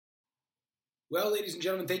Well, ladies and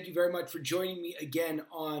gentlemen, thank you very much for joining me again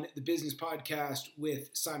on the Business Podcast with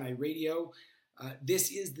Sinai Radio. This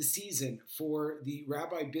is the season for the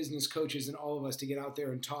Rabbi business coaches and all of us to get out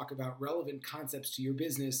there and talk about relevant concepts to your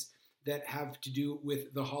business that have to do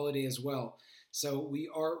with the holiday as well. So we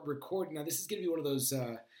are recording. Now, this is going to be one of those,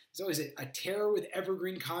 there's always a terror with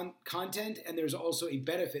evergreen content, and there's also a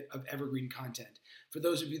benefit of evergreen content. For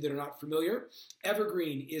those of you that are not familiar,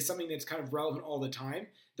 evergreen is something that's kind of relevant all the time.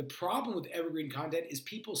 The problem with evergreen content is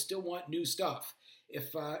people still want new stuff.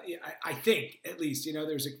 If I think, at least,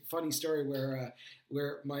 there's a funny story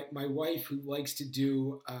where my wife, who likes to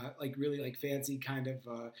do really fancy kind of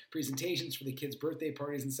presentations for the kids' birthday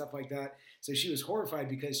parties and stuff like that, so she was horrified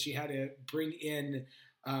because she had to bring in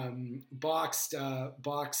boxed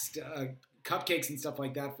cupcakes and stuff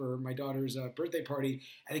like that for my daughter's birthday party,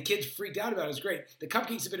 and the kids freaked out about it. It was great. The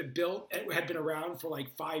cupcakes had been around for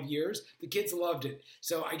like 5 years. The kids loved it.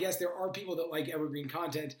 So I guess there are people that like evergreen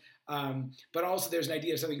content, but also there's an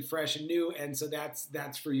idea of something fresh and new, and so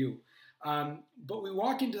that's for you. But we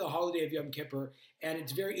walk into the holiday of Yom Kippur, and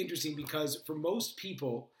it's very interesting because for most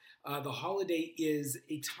people, the holiday is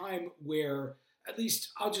a time where, at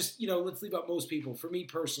least I'll just, let's leave out most people. For me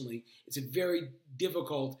personally, it's a very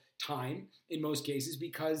difficult time in most cases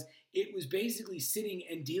because it was basically sitting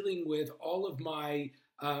and dealing with all of my,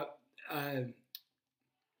 I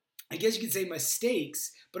guess you could say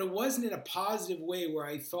mistakes, but it wasn't in a positive way where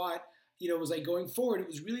I thought, it was like going forward. It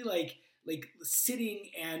was really like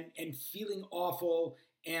sitting and feeling awful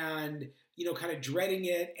and, kind of dreading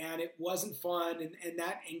it, and it wasn't fun, and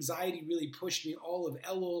that anxiety really pushed me all of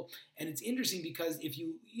Elul. And it's interesting because if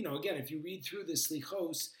you read through the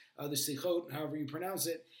Slichot, however you pronounce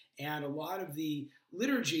it, and a lot of the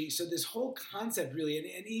liturgy, so this whole concept really,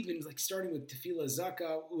 and even like starting with Tefillah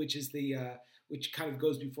Zaka, which is which kind of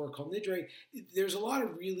goes before Kol Nidre, there's a lot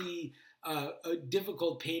of really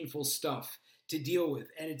difficult, painful stuff to deal with.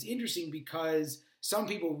 And it's interesting because some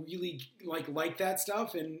people really like that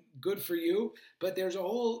stuff, and good for you. But there's a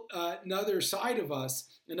whole another side of us,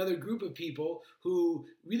 another group of people who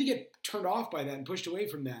really get turned off by that and pushed away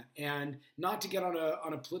from that. And not to get on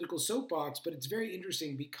a political soapbox, but it's very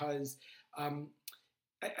interesting because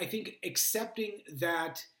I think accepting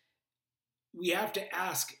that we have to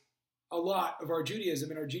ask a lot of our Judaism,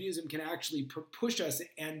 and our Judaism can actually push us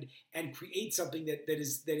and create something that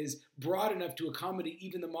is broad enough to accommodate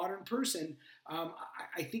even the modern person.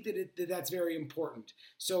 I think that's very important.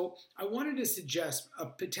 So I wanted to suggest a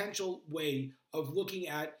potential way of looking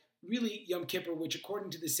at really Yom Kippur, which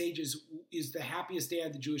according to the sages is the happiest day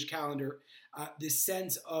on the Jewish calendar. This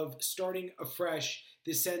sense of starting afresh,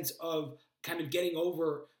 this sense of kind of getting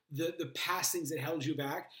over the past things that held you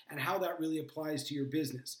back, and how that really applies to your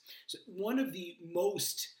business. So one of the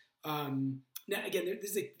most, now again,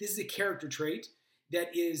 this is a character trait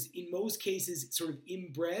that is in most cases sort of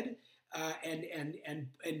inbred, and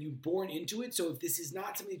you're born into it. So if this is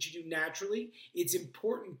not something that you do naturally, it's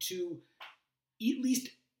important to at least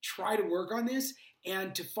try to work on this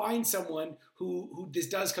and to find someone who this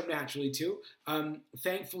does come naturally to.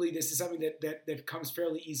 Thankfully, this is something that comes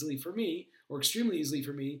fairly easily for me, or extremely easily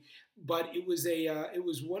for me. But it was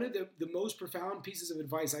one of the most profound pieces of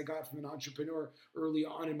advice I got from an entrepreneur early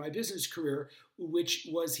on in my business career, which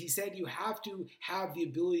was, he said, you have to have the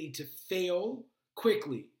ability to fail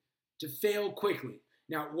quickly.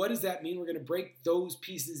 Now, what does that mean? We're going to break those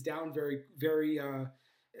pieces down very, very,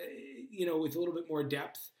 with a little bit more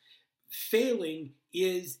depth. Failing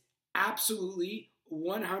is absolutely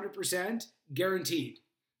 100% guaranteed.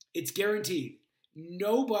 It's guaranteed.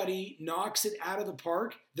 Nobody knocks it out of the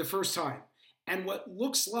park the first time. And what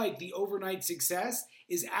looks like the overnight success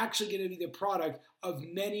is actually going to be the product of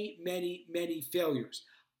many, many, many failures.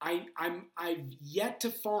 I've yet to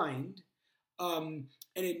find an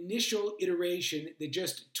initial iteration that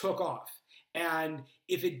just took off. And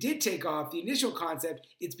if it did take off, the initial concept,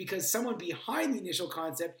 it's because someone behind the initial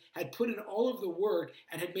concept had put in all of the work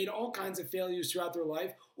and had made all kinds of failures throughout their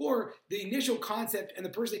life, or the initial concept and the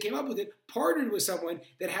person that came up with it partnered with someone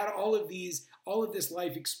that had all of this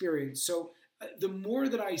life experience. So the more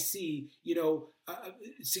that I see,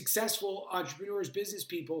 successful entrepreneurs, business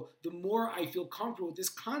people, the more I feel comfortable with this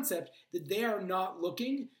concept that they are not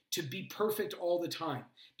looking to be perfect all the time,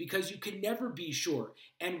 because you can never be sure.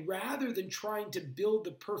 And rather than trying to build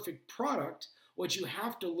the perfect product, what you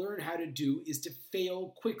have to learn how to do is to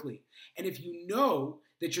fail quickly. And if you know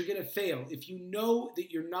that you're going to fail, if you know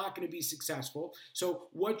that you're not going to be successful, so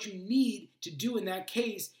what you need to do in that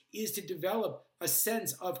case is to develop a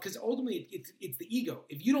sense of, because ultimately it's the ego.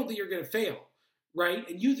 If you don't think you're going to fail, right,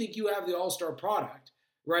 and you think you have the all-star product,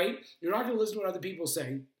 right, you're not going to listen to what other people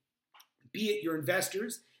say. be it your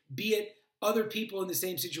investors, be it other people in the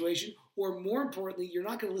same situation, or more importantly, you're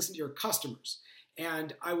not going to listen to your customers.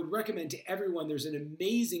 And I would recommend to everyone, there's an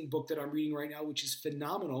amazing book that I'm reading right now, which is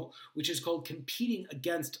phenomenal, which is called Competing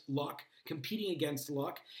Against Luck. Competing Against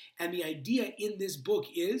Luck. And the idea in this book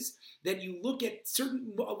is that you look at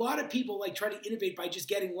a lot of people like try to innovate by just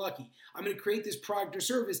getting lucky. I'm going to create this product or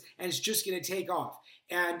service and it's just going to take off.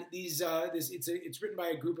 And it's written by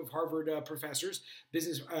a group of Harvard professors,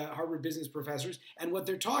 Harvard business professors. And what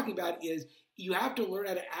they're talking about is you have to learn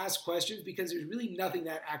how to ask questions because there's really nothing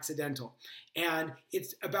that accidental. And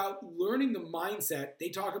it's about learning the mindset. They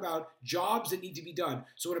talk about jobs that need to be done.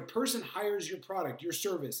 So when a person hires your product, your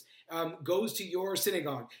service, goes to your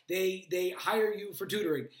synagogue, they hire you for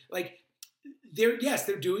tutoring. Like, they're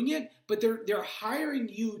doing it, but they're hiring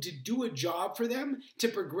you to do a job for them to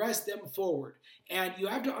progress them forward. And you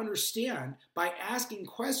have to understand by asking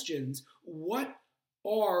questions, what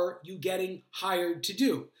are you getting hired to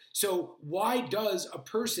do? So why does a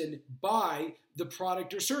person buy the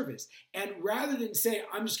product or service? And rather than say,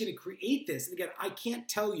 I'm just going to create this, and again, I can't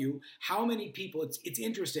tell you how many people, it's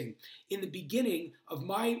interesting. In the beginning of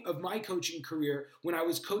my coaching career, when I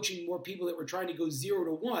was coaching more people that were trying to go 0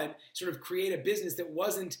 to 1, sort of create a business that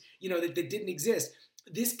wasn't, that didn't exist,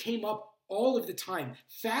 this came up all of the time.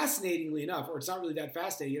 Fascinatingly enough, or it's not really that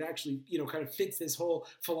fascinating, it actually, kind of fits this whole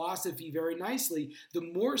philosophy very nicely. The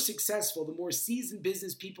more successful, the more seasoned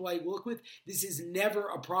business people I work with, this is never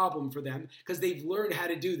a problem for them because they've learned how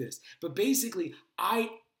to do this. But basically,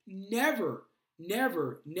 I never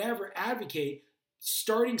advocate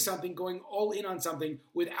starting something, going all in on something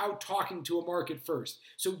without talking to a market first.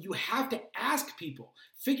 So you have to ask people,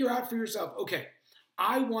 figure out for yourself, okay,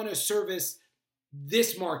 I want to service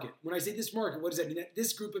this market. When I say this market, what does that mean?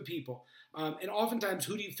 This group of people. And oftentimes,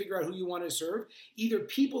 who do you figure out who you want to serve? Either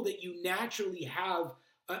people that you naturally have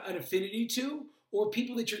an affinity to or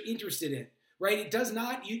people that you're interested in, right? It does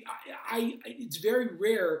not, it's very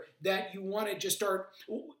rare that you want to just start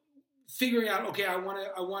figuring out, okay, I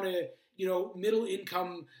want to, middle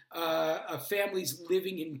income families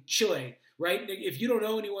living in Chile, right? If you don't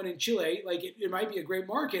know anyone in Chile, like it might be a great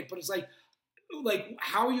market, but it's like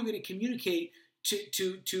how are you going to communicate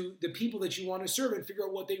to the people that you want to serve and figure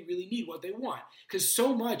out what they really need, what they want? Because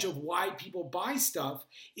so much of why people buy stuff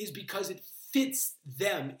is because it fits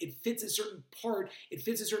them. It fits a certain part. It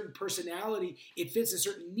fits a certain personality. It fits a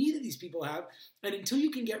certain need that these people have. And until you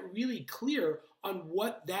can get really clear on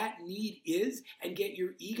what that need is and get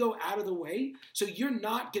your ego out of the way, so you're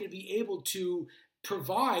not going to be able to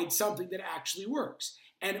provide something that actually works.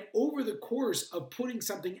 And over the course of putting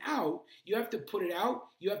something out, you have to put it out,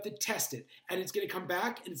 you have to test it, and it's going to come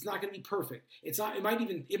back and it's not going to be perfect. It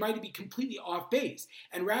might be completely off base.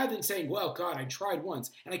 And rather than saying, well, God, I tried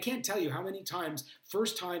once, and I can't tell you how many times,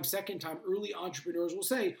 first time, second time, early entrepreneurs will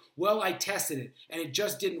say, well, I tested it and it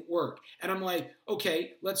just didn't work. And I'm like,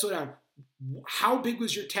 okay, let's slow down. How big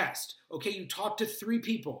was your test? Okay, you talked to 3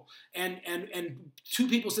 people and 2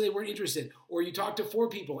 people said they weren't interested, or you talked to 4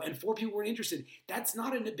 people and 4 people weren't interested. That's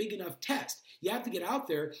not a big enough test. You have to get out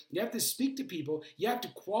there, you have to speak to people, you have to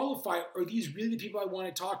qualify, are these really the people I want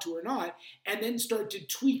to talk to or not, and then start to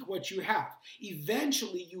tweak what you have.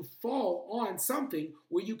 Eventually you fall on something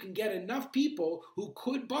where you can get enough people who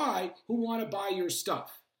want to buy your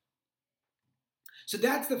stuff. So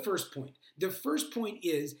that's the first point. The first point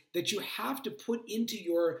is that you have to put into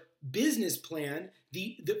your business plan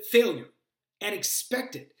the failure and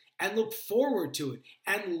expect it and look forward to it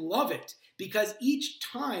and love it, because each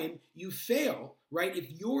time you fail, right, if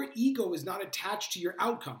your ego is not attached to your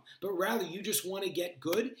outcome, but rather you just want to get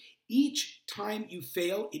good, each time you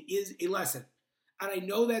fail, it is a lesson. And I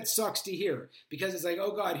know that sucks to hear because it's like,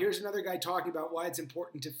 oh God, here's another guy talking about why it's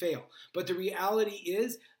important to fail. But the reality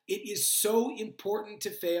is, it is so important to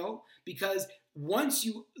fail because once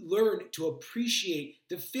you learn to appreciate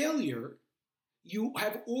the failure, you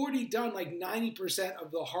have already done like 90%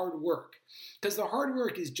 of the hard work. Because the hard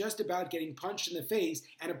work is just about getting punched in the face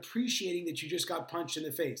and appreciating that you just got punched in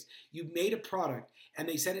the face. You made a product and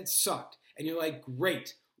they said it sucked. And you're like,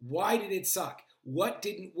 great. Why did it suck? What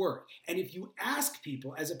didn't work? And if you ask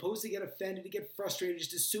people, as opposed to get offended, to get frustrated,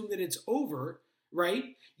 just assume that it's over,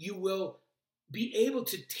 right? You will be able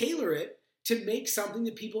to tailor it to make something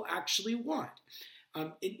that people actually want.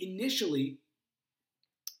 Initially,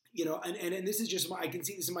 and this is just I can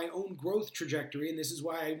see this in my own growth trajectory, and this is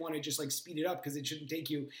why I want to just like speed it up, because it shouldn't take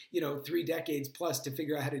you, 3 decades plus to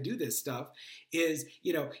figure out how to do this stuff, is,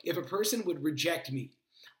 if a person would reject me,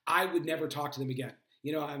 I would never talk to them again.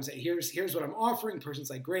 I'm saying, here's what I'm offering. The person's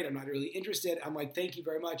like, great, I'm not really interested. I'm like, thank you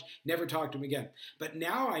very much. Never talk to them again. But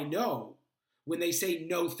now I know When they say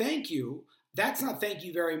no, thank you, that's not thank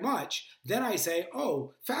you very much. Then I say,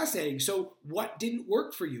 oh, fascinating. So what didn't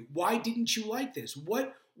work for you? Why didn't you like this?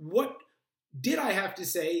 What did I have to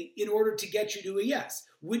say in order to get you to a yes?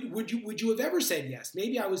 Would you have ever said yes?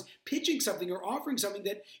 Maybe I was pitching something or offering something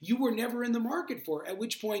that you were never in the market for, at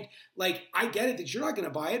which point, like, I get it that you're not going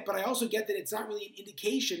to buy it, but I also get that it's not really an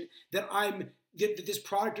indication that that this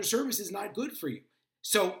product or service is not good for you.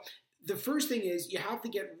 So the first thing is you have to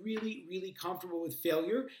get really, really comfortable with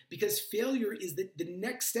failure, because failure is the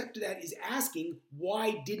next step to that is asking,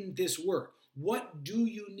 why didn't this work? What do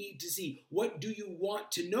you need to see? What do you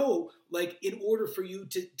want to know, like, in order for you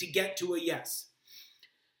to get to a yes?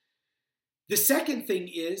 The second thing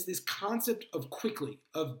is this concept of quickly,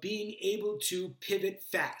 of being able to pivot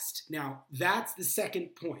fast. Now, that's the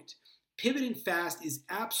second point. Pivoting fast is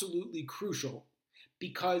absolutely crucial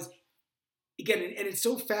because, again, and it's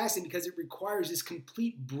so fascinating because it requires this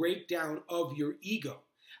complete breakdown of your ego.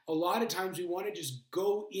 A lot of times we want to just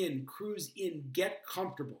go in, cruise in, get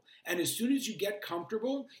comfortable. And as soon as you get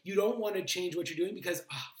comfortable, you don't want to change what you're doing because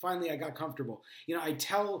finally I got comfortable. You know, I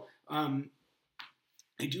tell, I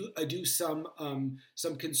do some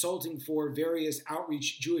consulting for various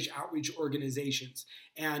Jewish outreach organizations.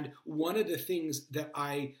 And one of the things that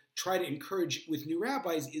I try to encourage with new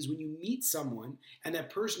rabbis is when you meet someone and that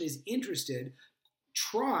person is interested,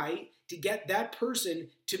 try to get that person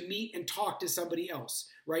to meet and talk to somebody else,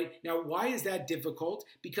 right? Now, why is that difficult?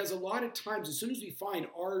 Because a lot of times, as soon as we find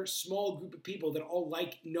our small group of people that all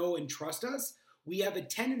like, know, and trust us, we have a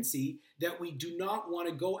tendency that we do not want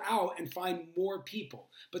to go out and find more people.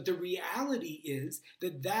 But the reality is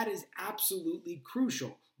that that is absolutely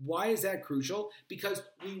crucial. Why is that crucial? Because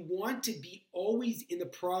we want to be always in the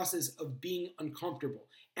process of being uncomfortable.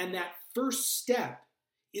 And that first step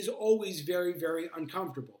is always very, very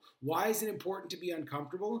uncomfortable. Why is it important to be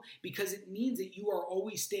uncomfortable? Because it means that you are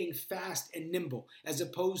always staying fast and nimble, as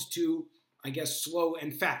opposed to, I guess, slow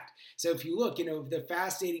and fat. So if you look, the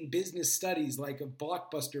fascinating business studies like a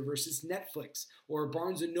Blockbuster versus Netflix, or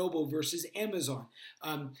Barnes & Noble versus Amazon,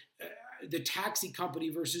 the taxi company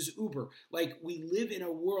versus Uber. Like, we live in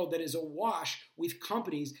a world that is awash with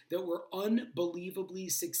companies that were unbelievably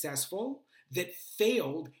successful, that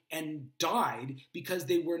failed and died because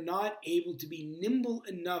they were not able to be nimble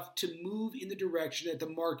enough to move in the direction that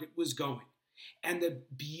the market was going. And the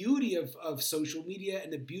beauty of social media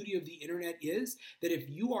and the beauty of the internet is that if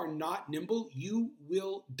you are not nimble, you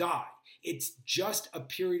will die. It's just a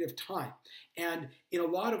period of time. And in a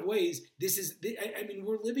lot of ways,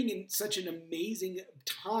 we're living in such an amazing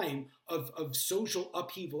time of social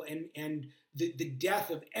upheaval and the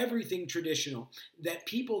death of everything traditional, that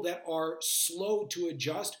people that are slow to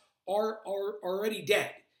adjust are already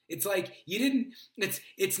dead. It's like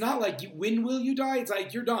it's not like when will you die? It's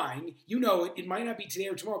like you're dying. It might not be today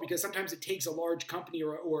or tomorrow, because sometimes it takes a large company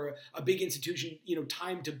or a big institution,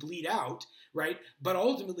 time to bleed out, right? But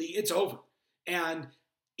ultimately it's over. And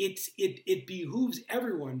it behooves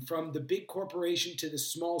everyone, from the big corporation to the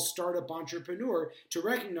small startup entrepreneur, to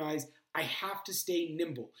recognize I have to stay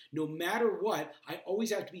nimble. No matter what, I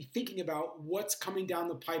always have to be thinking about what's coming down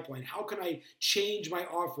the pipeline. How can I change my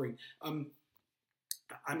offering?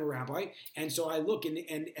 I'm a rabbi, and so I look and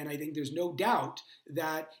I think there's no doubt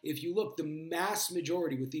that if you look, the mass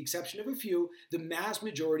majority, with the exception of a few, the mass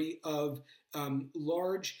majority of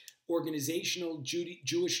large organizational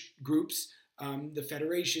Jewish groups, the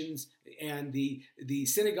federations and the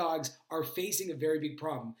synagogues, are facing a very big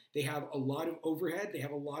problem. They have a lot of overhead, they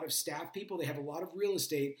have a lot of staff people, they have a lot of real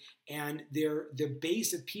estate, and the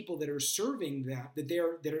base of people that are serving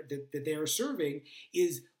that they are serving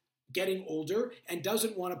is getting older and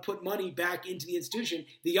doesn't want to put money back into the institution.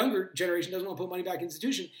 The younger generation doesn't want to put money back in the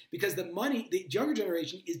institution because the younger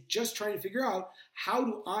generation is just trying to figure out, how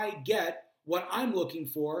do I get what I'm looking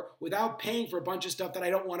for without paying for a bunch of stuff that I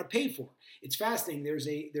don't want to pay for? It's fascinating. There's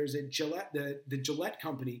a Gillette, the Gillette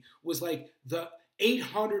company was like the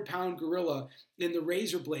 800-pound gorilla in the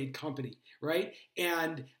razor blade company, right?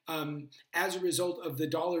 And as a result of the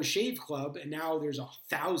Dollar Shave Club, and now there's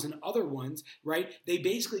 1,000 other ones, right? They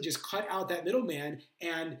basically just cut out that middleman,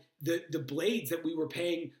 and the blades that we were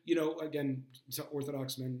paying, again, so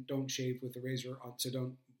Orthodox men don't shave with the razor, so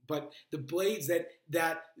don't. But the blades that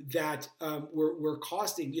were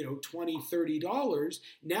costing, $20, $30,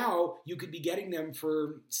 now you could be getting them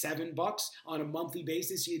for $7 on a monthly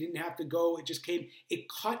basis. You didn't have to go. It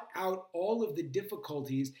cut out all of the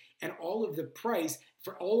difficulties and all of the price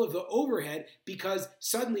for all of the overhead, because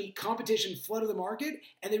suddenly competition flooded the market,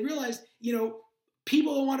 and they realized,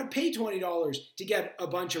 People don't want to pay $20 to get a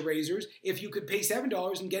bunch of razors if you could pay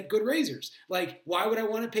 $7 and get good razors. Like, why would I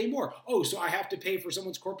want to pay more? Oh, so I have to pay for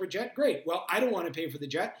someone's corporate jet? Great. Well, I don't want to pay for the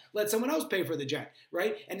jet. Let someone else pay for the jet,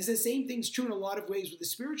 right? And it's the same thing's true in a lot of ways with the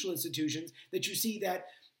spiritual institutions, that you see that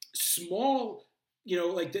small,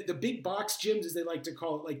 like the big box gyms, as they like to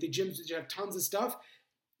call it, like the gyms that have tons of stuff,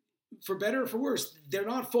 for better or for worse, they're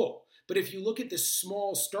not full. But if you look at the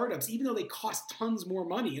small startups, even though they cost tons more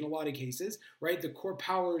money in a lot of cases, right? The Core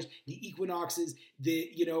Powers, the Equinoxes,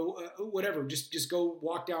 the whatever. Just go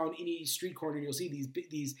walk down any street corner and you'll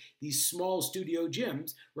see these small studio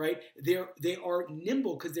gyms, right? They are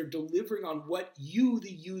nimble because they're delivering on what you,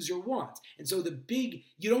 the user, wants. And so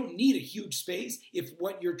you don't need a huge space if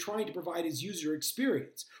what you're trying to provide is user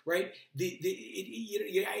experience, right?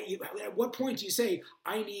 At what point do you say,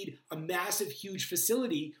 I need a massive, huge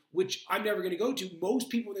facility, which I'm never going to go to? Most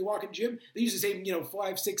people, when they walk in the gym, they use the same,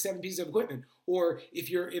 5, 6, 7 pieces of equipment. Or if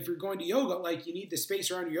you're going to yoga, like, you need the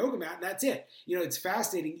space around your yoga mat, and that's it. It's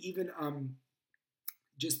fascinating. Even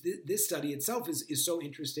just this study itself is so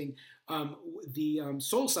interesting. The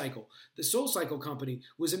Soul Cycle company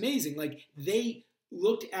was amazing. Like, they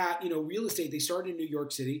looked at, real estate. They started in New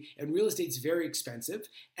York City, and real estate's very expensive.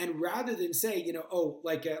 And rather than say,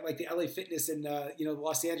 like the LA Fitness in the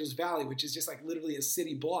Los Angeles Valley, which is just like literally a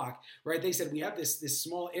city block, right? They said, we have this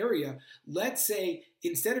small area. Let's say,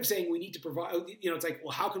 instead of saying we need to provide, it's like,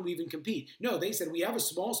 well, how can we even compete? No, they said, we have a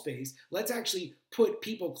small space. Let's actually put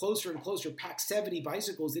people closer and closer, pack 70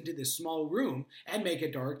 bicycles into this small room and make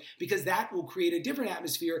it dark, because that will create a different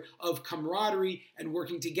atmosphere of camaraderie and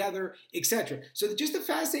working together, etc. So just the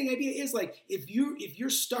fascinating idea is, like, if you're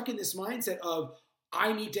stuck in this mindset of,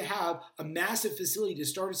 I need to have a massive facility to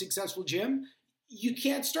start a successful gym, you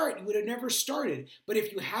can't start. You would have never started. But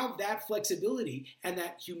if you have that flexibility and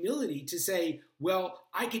that humility to say, well,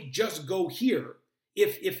 I could just go here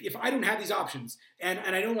if I don't have these options, and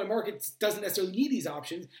I know my market doesn't necessarily need these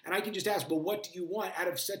options, and I can just ask, well, what do you want out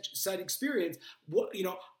of such experience? What,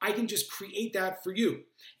 I can just create that for you.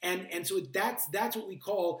 And so that's what we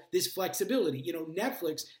call this flexibility.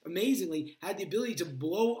 Netflix amazingly had the ability to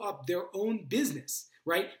blow up their own business,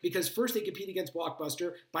 right? Because first they compete against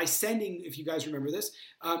Blockbuster by sending, if you guys remember this,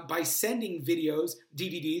 by sending videos,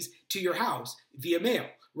 DVDs to your house via mail,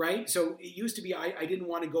 right? So it used to be I didn't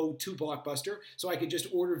want to go to Blockbuster, so I could just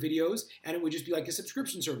order videos and it would just be like a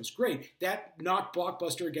subscription service. Great. That knocked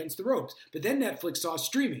Blockbuster against the ropes. But then Netflix saw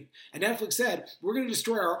streaming, and Netflix said, we're going to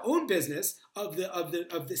destroy our own business of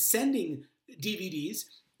the sending DVDs,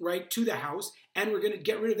 right, to the house, and we're going to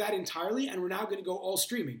get rid of that entirely, and we're now going to go all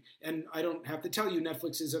streaming. And I don't have to tell you,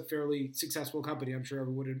 Netflix is a fairly successful company, I'm sure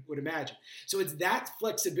everyone would imagine. So it's that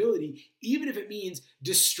flexibility, even if it means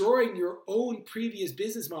destroying your own previous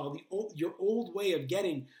business model, your old way of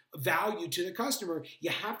getting value to the customer. You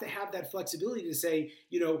have to have that flexibility to say,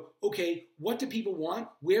 okay, what do people want?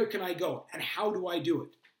 Where can I go? And how do I do it?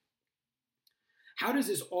 How does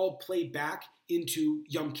this all play back into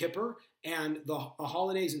Yom Kippur and the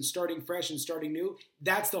holidays and starting fresh and starting new?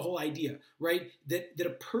 That's the whole idea, right? That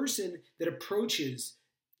a person that approaches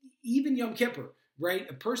even Yom Kippur, right?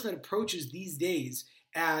 A person that approaches these days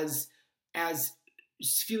as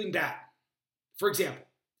feeling bad, for example,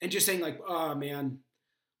 and just saying like, oh man,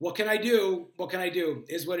 what can I do? What can I do?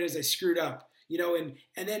 Is what it is. I screwed up.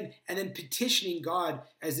 And then petitioning God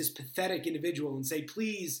as this pathetic individual and say,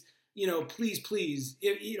 please, please,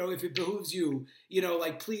 if it behooves you,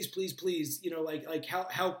 please,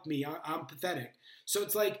 help me. I'm pathetic. So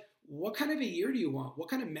it's like, what kind of a year do you want? What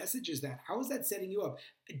kind of message is that? How is that setting you up?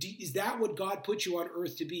 Is that what God put you on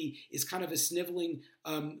earth to be? Is kind of a sniveling,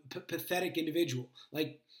 pathetic individual?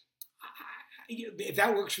 Like, if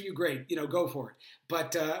that works for you, great, go for it.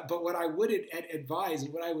 But what I would advise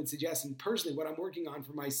and what I would suggest, and personally what I'm working on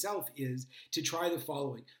for myself, is to try the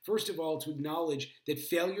following. First of all, to acknowledge that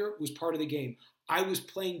failure was part of the game. I was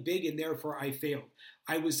playing big and therefore I failed.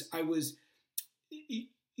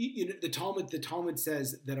 The Talmud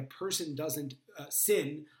says that a person doesn't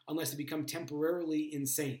sin unless they become temporarily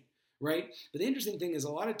insane, right? But the interesting thing is,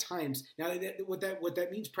 a lot of times, now what that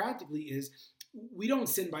means practically is, we don't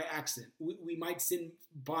sin by accident. We might sin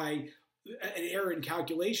by an error in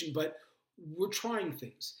calculation, but we're trying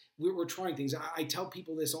things. We're trying things. I tell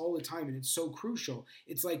people this all the time, and it's so crucial.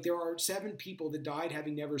 It's like there are 7 people that died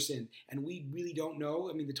having never sinned, and we really don't know.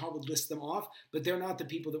 I mean, the Talmud lists them off, but they're not the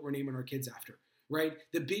people that we're naming our kids after, right?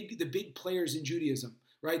 The big players in Judaism,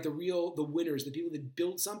 right? The winners, the people that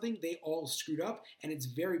built something, they all screwed up, and it's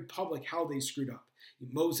very public how they screwed up.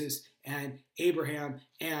 Moses and Abraham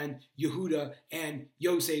and Yehuda and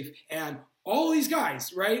Yosef and all these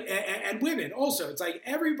guys, right, and women also. It's like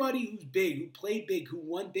everybody who's big, who played big, who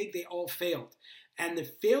won big, they all failed. And the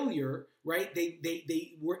failure, right,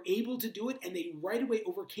 they were able to do it, and they right away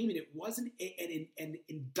overcame it. It wasn't an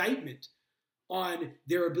indictment on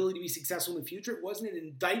their ability to be successful in the future. It wasn't an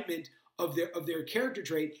indictment of their character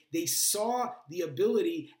trait. They saw the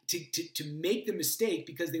ability to make the mistake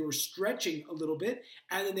because they were stretching a little bit,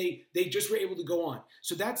 and then they just were able to go on.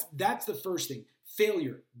 So that's the first thing.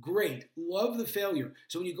 Failure, great, love the failure.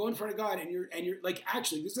 So when you go in front of God and you're like,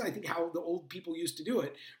 actually, this is I think how the old people used to do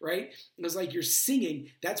it, right? It was like you're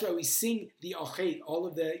singing. That's why we sing the achet, all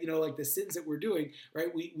of the like the sins that we're doing,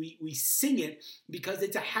 right? We sing it because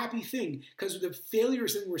it's a happy thing, because the failure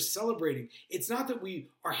is something we're celebrating. It's not that we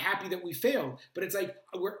are happy that we failed, but it's like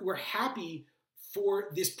we're happy for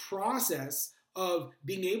this process of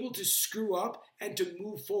being able to screw up and to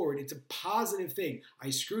move forward. It's a positive thing. I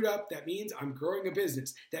screwed up. That means I'm growing a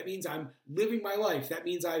business. That means I'm living my life. That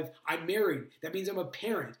means I'm married. That means I'm a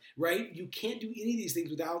parent, right? You can't do any of these things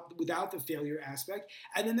without the failure aspect.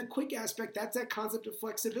 And then the quick aspect, that's that concept of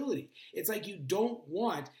flexibility. It's like you don't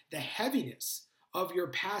want the heaviness of your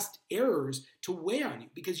past errors to weigh on you,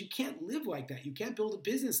 because you can't live like that. You can't build a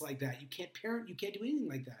business like that. You can't parent. You can't do anything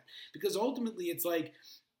like that, because ultimately it's like,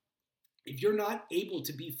 if you're not able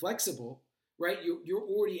to be flexible, right, you're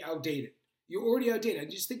already outdated. You're already outdated.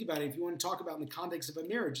 And just think about it. If you want to talk about in the context of a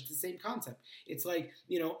marriage, it's the same concept. It's like,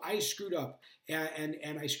 I screwed up,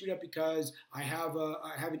 and I screwed up because I have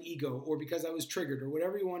an ego, or because I was triggered, or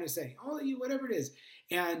whatever you want to say. Whatever it is,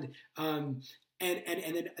 and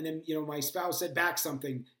then my spouse said back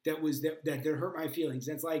something that hurt my feelings.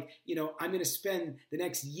 And it's like, I'm going to spend the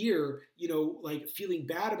next year, like feeling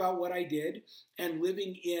bad about what I did and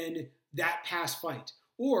living in that past fight.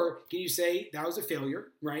 Or can you say that was a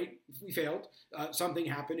failure, right? We failed. Something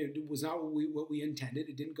happened. It was not what we intended.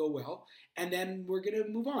 It didn't go well. And then we're going to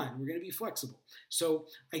move on. We're going to be flexible. So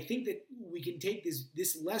I think that we can take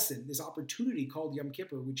this lesson, this opportunity called Yom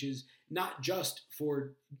Kippur, which is not just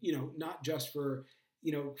for going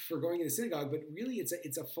to the synagogue, but really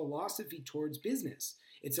it's a philosophy towards business.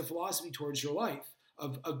 It's a philosophy towards your life.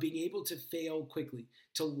 Of being able to fail quickly,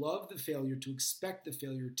 to love the failure, to expect the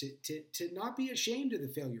failure, to not be ashamed of the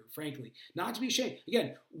failure, frankly, not to be ashamed.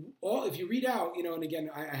 Again, if you read out, and again,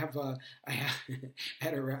 I have a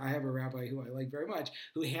rabbi who I like very much,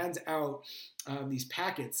 who hands out these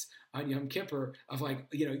packets on Yom Kippur of like,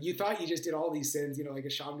 you thought you just did all these sins, like a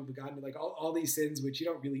Shamnu Begadim, like all these sins which you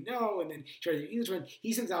don't really know, and then try to English one.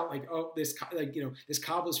 He sends out like, this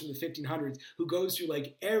Kabbalist from the 1500s who goes through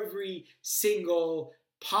like every single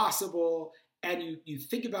possible, and you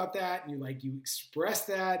think about that, and you express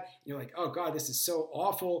that, and you're like, oh God, this is so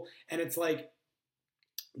awful. And it's like,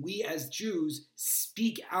 we as Jews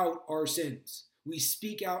speak out our sins. We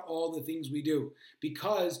speak out all the things we do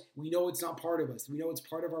because we know it's not part of us. We know it's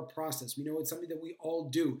part of our process. We know it's something that we all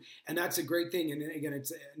do, and that's a great thing. And again,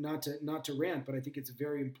 it's not to rant, but I think it's a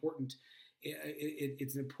very important.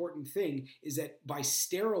 It's an important thing, is that by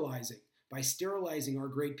sterilizing our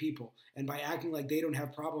great people, and by acting like they don't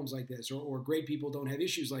have problems like this, or great people don't have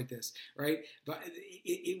issues like this, right? But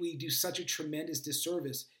we do such a tremendous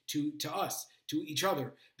disservice to us, to each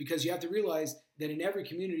other, because you have to realize that in every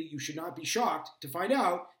community, you should not be shocked to find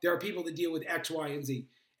out there are people that deal with X, Y, and Z,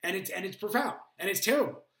 and it's profound, and it's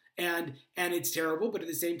terrible, and it's terrible, but at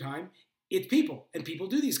the same time, it's people, and people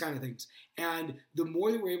do these kind of things. And the more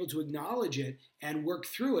that we're able to acknowledge it and work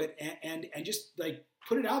through it, and just like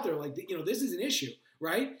put it out there, like, this is an issue,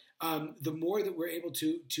 right? The more that we're able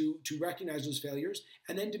to recognize those failures,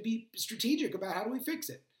 and then to be strategic about how do we fix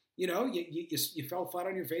it. You fell flat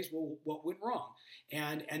on your face. Well, what went wrong?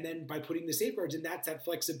 And then by putting the safeguards in, that's that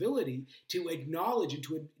flexibility to acknowledge and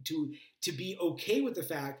to be okay with the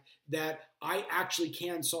fact that I actually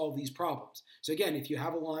can solve these problems. So again, if you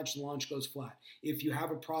have a launch, the launch goes flat. If you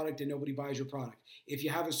have a product and nobody buys your product. If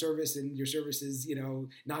you have a service and your service is,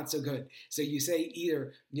 not so good. So you say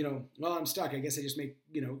either, well, I'm stuck. I guess I just make,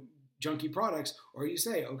 junky products, or you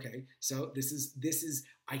say, okay, so this is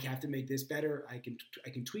I have to make this better. I can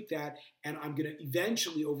tweak that, and I'm going to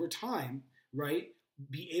eventually, over time, right,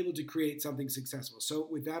 be able to create something successful. So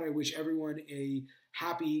with that, I wish everyone a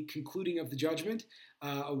happy concluding of the judgment,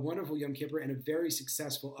 a wonderful Yom Kippur, and a very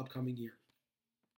successful upcoming year.